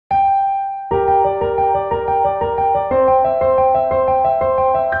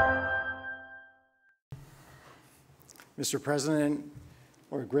Mr. President,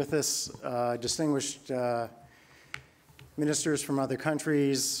 or Griffiths, distinguished ministers from other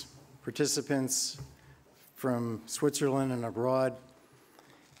countries, participants from Switzerland and abroad.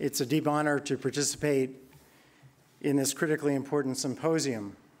 It's a deep honor to participate in this critically important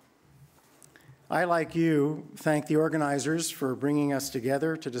symposium. I, like you, thank the organizers for bringing us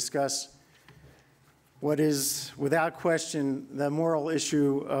together to discuss what is, without question, the moral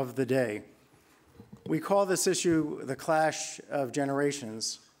issue of the day. We call this issue the clash of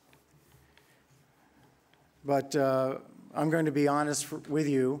generations. But I'm going to be honest with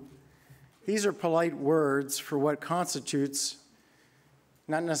you. These are polite words for what constitutes,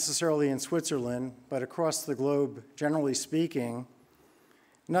 not necessarily in Switzerland, but across the globe, generally speaking,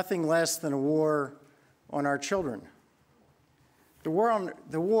 nothing less than a war on our children. The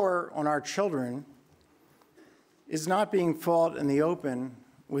war on our children is not being fought in the open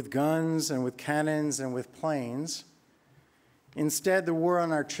with guns and with cannons and with planes. Instead, the war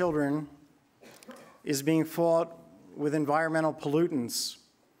on our children is being fought with environmental pollutants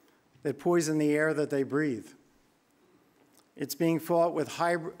that poison the air that they breathe. It's being fought with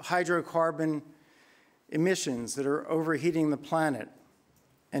hydrocarbon emissions that are overheating the planet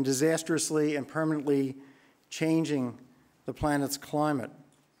and disastrously and permanently changing the planet's climate.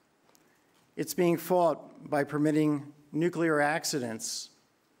 It's being fought by permitting nuclear accidents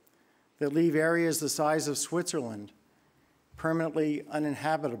that leave areas the size of Switzerland permanently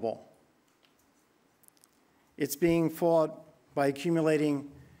uninhabitable. It's being fought by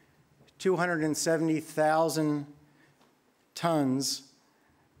accumulating 270,000 tons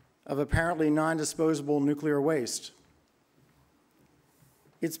of apparently non-disposable nuclear waste.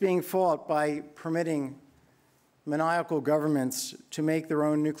 It's being fought by permitting maniacal governments to make their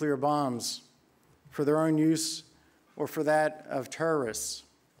own nuclear bombs for their own use or for that of terrorists.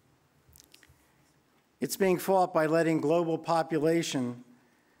 It's being fought by letting global population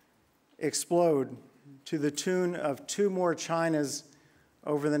explode to the tune of 2 more Chinas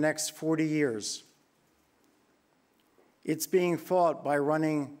over the next 40 years. It's being fought by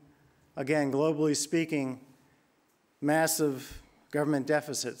running, again, globally speaking, massive government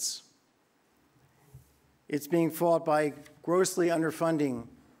deficits. It's being fought by grossly underfunding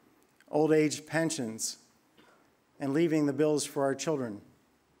old age pensions and leaving the bills for our children.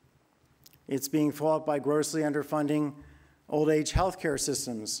 It's being fought by grossly underfunding old age healthcare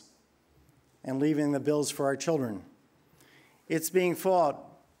systems and leaving the bills for our children. It's being fought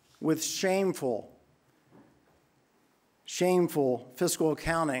with shameful fiscal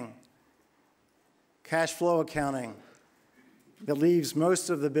accounting, cash flow accounting that leaves most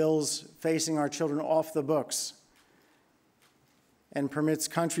of the bills facing our children off the books and permits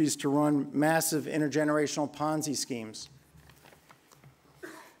countries to run massive intergenerational Ponzi schemes.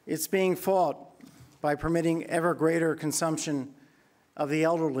 It's being fought by permitting ever greater consumption of the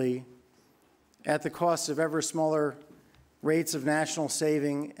elderly at the cost of ever smaller rates of national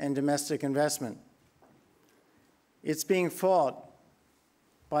saving and domestic investment. It's being fought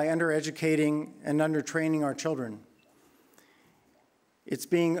by undereducating and undertraining our children. It's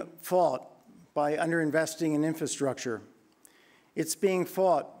being fought by underinvesting in infrastructure. It's being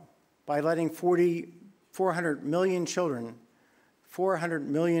fought by letting 400 million children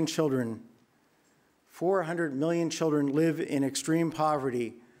live in extreme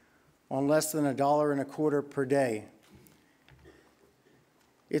poverty on less than $1.25 per day.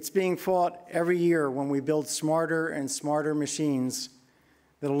 It's being fought every year when we build smarter and smarter machines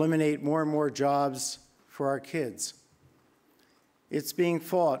that eliminate more and more jobs for our kids. It's being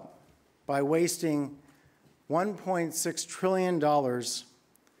fought by wasting $1.6 trillion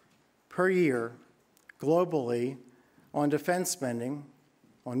per year globally on defense spending,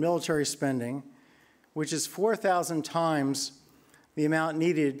 on military spending, which is 4,000 times the amount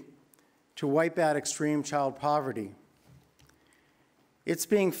needed to wipe out extreme child poverty. It's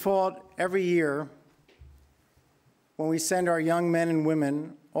being fought every year when we send our young men and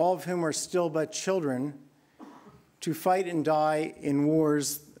women, all of whom are still but children, to fight and die in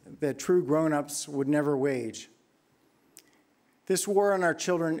wars that true grown-ups would never wage. This war on our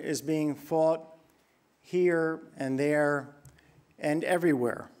children is being fought here and there and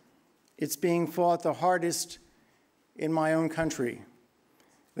everywhere. It's being fought the hardest in my own country,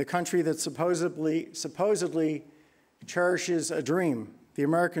 the country that supposedly cherishes a dream, the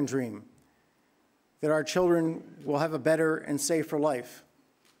American dream, that our children will have a better and safer life.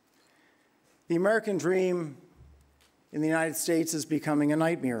 The American dream in the United States is becoming a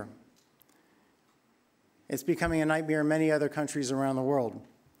nightmare. It's becoming a nightmare in many other countries around the world.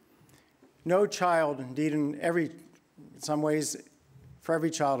 No child, indeed in some ways, for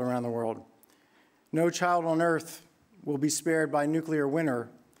every child around the world, no child on earth will be spared by nuclear winter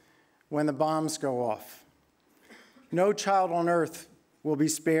when the bombs go off. No child on Earth will be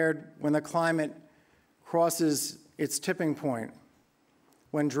spared when the climate crosses its tipping point,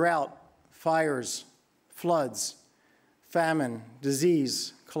 when drought, fires, floods, famine,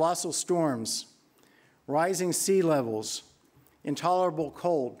 disease, colossal storms, rising sea levels, intolerable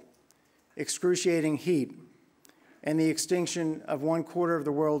cold, excruciating heat, and the extinction of 1/4 of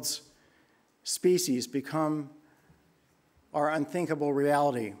the world's species become our unthinkable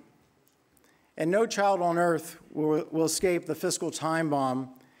reality. And no child on Earth will escape the fiscal time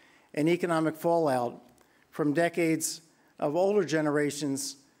bomb and economic fallout from decades of older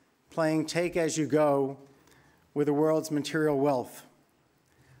generations playing take as you go with the world's material wealth.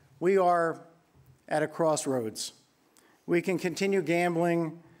 We are at a crossroads. We can continue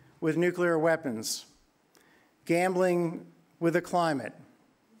gambling with nuclear weapons, gambling with the climate,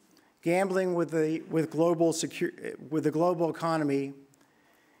 gambling with the global economy,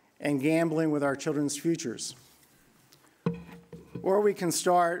 and gambling with our children's futures. Or we can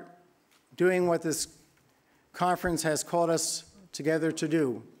start doing what this conference has called us together to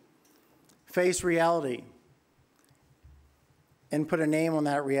do: face reality and put a name on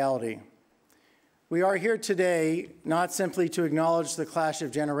that reality. We are here today not simply to acknowledge the clash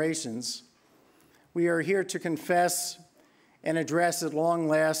of generations. We are here to confess and address at long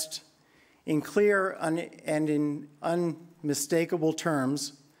last, in clear and in unmistakable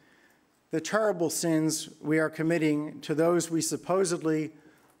terms, the terrible sins we are committing to those we supposedly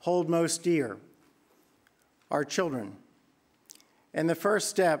hold most dear, our children. And the first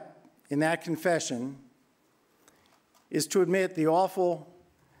step in that confession is to admit the awful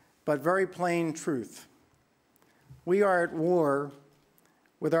but very plain truth. We are at war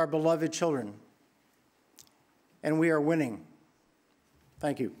with our beloved children, and we are winning.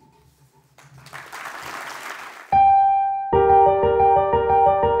 Thank you.